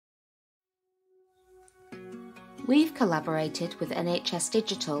We've collaborated with NHS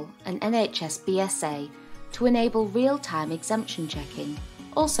Digital and NHS BSA to enable real-time exemption checking,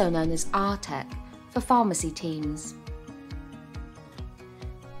 also known as RTEC, for pharmacy teams.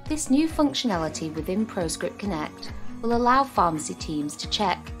 This new functionality within ProScript Connect will allow pharmacy teams to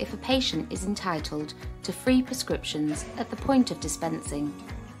check if a patient is entitled to free prescriptions at the point of dispensing.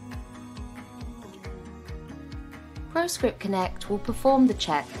 ProScript Connect will perform the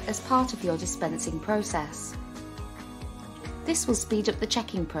check as part of your dispensing process. This will speed up the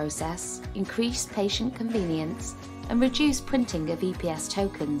checking process, increase patient convenience, and reduce printing of EPS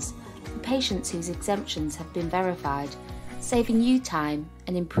tokens for patients whose exemptions have been verified, saving you time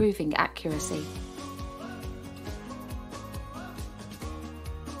and improving accuracy.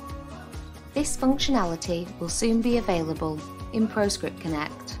 This functionality will soon be available in ProScript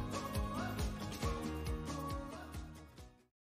Connect.